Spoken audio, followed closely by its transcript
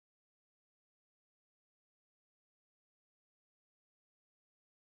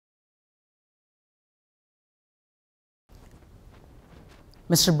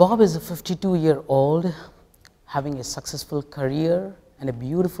Mr. Bob is a 52-year-old having a successful career and a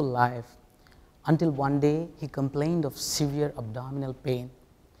beautiful life until one day he complained of severe abdominal pain.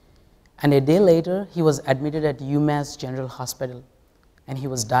 And a day later, he was admitted at UMass General Hospital and he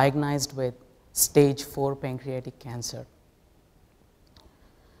was diagnosed with stage 4 pancreatic cancer.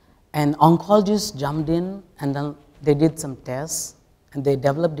 An oncologist jumped in and then they did some tests and they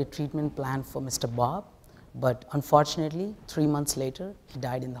developed a treatment plan for Mr. Bob, but unfortunately 3 months later he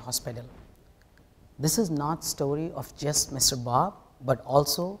died in the hospital. This is not story of just Mr. Bob, but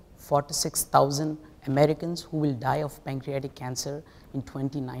also 46,000 Americans who will die of pancreatic cancer in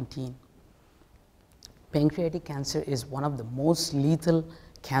 2019. Pancreatic cancer is one of the most lethal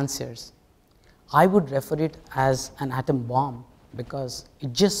cancers. I would refer it as an atom bomb because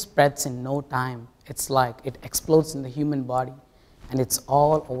it just spreads in no time. It's like it explodes in the human body and it's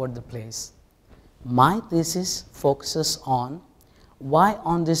all over the place. My thesis focuses on why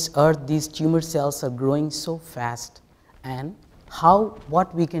on this earth these tumor cells are growing so fast and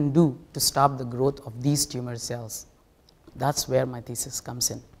what we can do to stop the growth of these tumor cells. That's where my thesis comes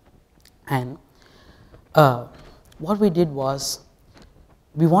in. And what we did was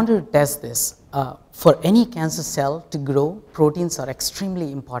we wanted to test this. For any cancer cell to grow, proteins are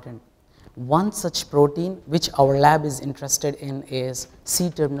extremely important. One such protein which our lab is interested in is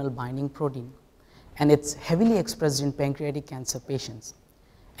C-terminal binding protein, and it's heavily expressed in pancreatic cancer patients.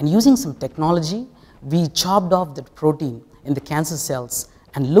 And using some technology, we chopped off that protein in the cancer cells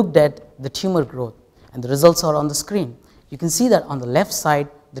and looked at the tumor growth, and the results are on the screen. You can see that on the left side,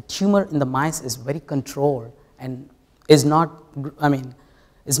 the tumor in the mice is very controlled and is not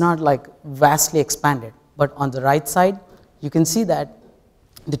like vastly expanded. But on the right side, you can see that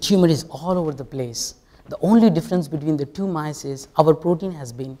the tumor is all over the place. The only difference between the two mice is our protein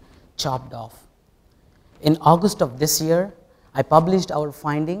has been chopped off. In August of this year, I published our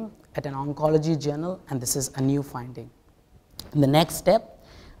finding at an oncology journal, and this is a new finding. In the next step,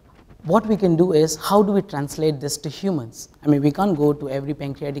 what we can do is, how do we translate this to humans? We can't go to every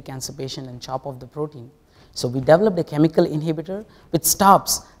pancreatic cancer patient and chop off the protein. So we developed a chemical inhibitor which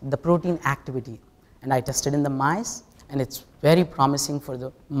stops the protein activity. And I tested in the mice, and it's very promising for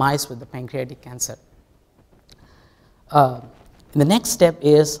the mice with the pancreatic cancer. The next step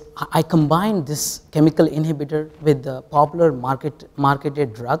is I combined this chemical inhibitor with the popular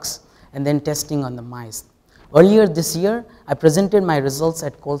marketed drugs and then testing on the mice. Earlier this year, I presented my results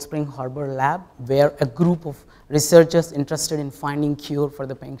at Cold Spring Harbor Lab, where a group of researchers interested in finding cure for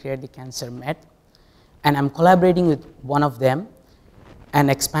the pancreatic cancer met. And I'm collaborating with one of them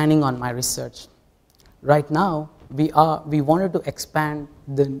and expanding on my research. Right now, we wanted to expand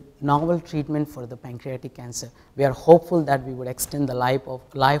the novel treatment for the pancreatic cancer. We are hopeful that we would extend the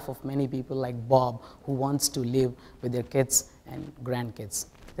life of many people like Bob, who wants to live with their kids and grandkids.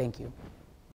 Thank you.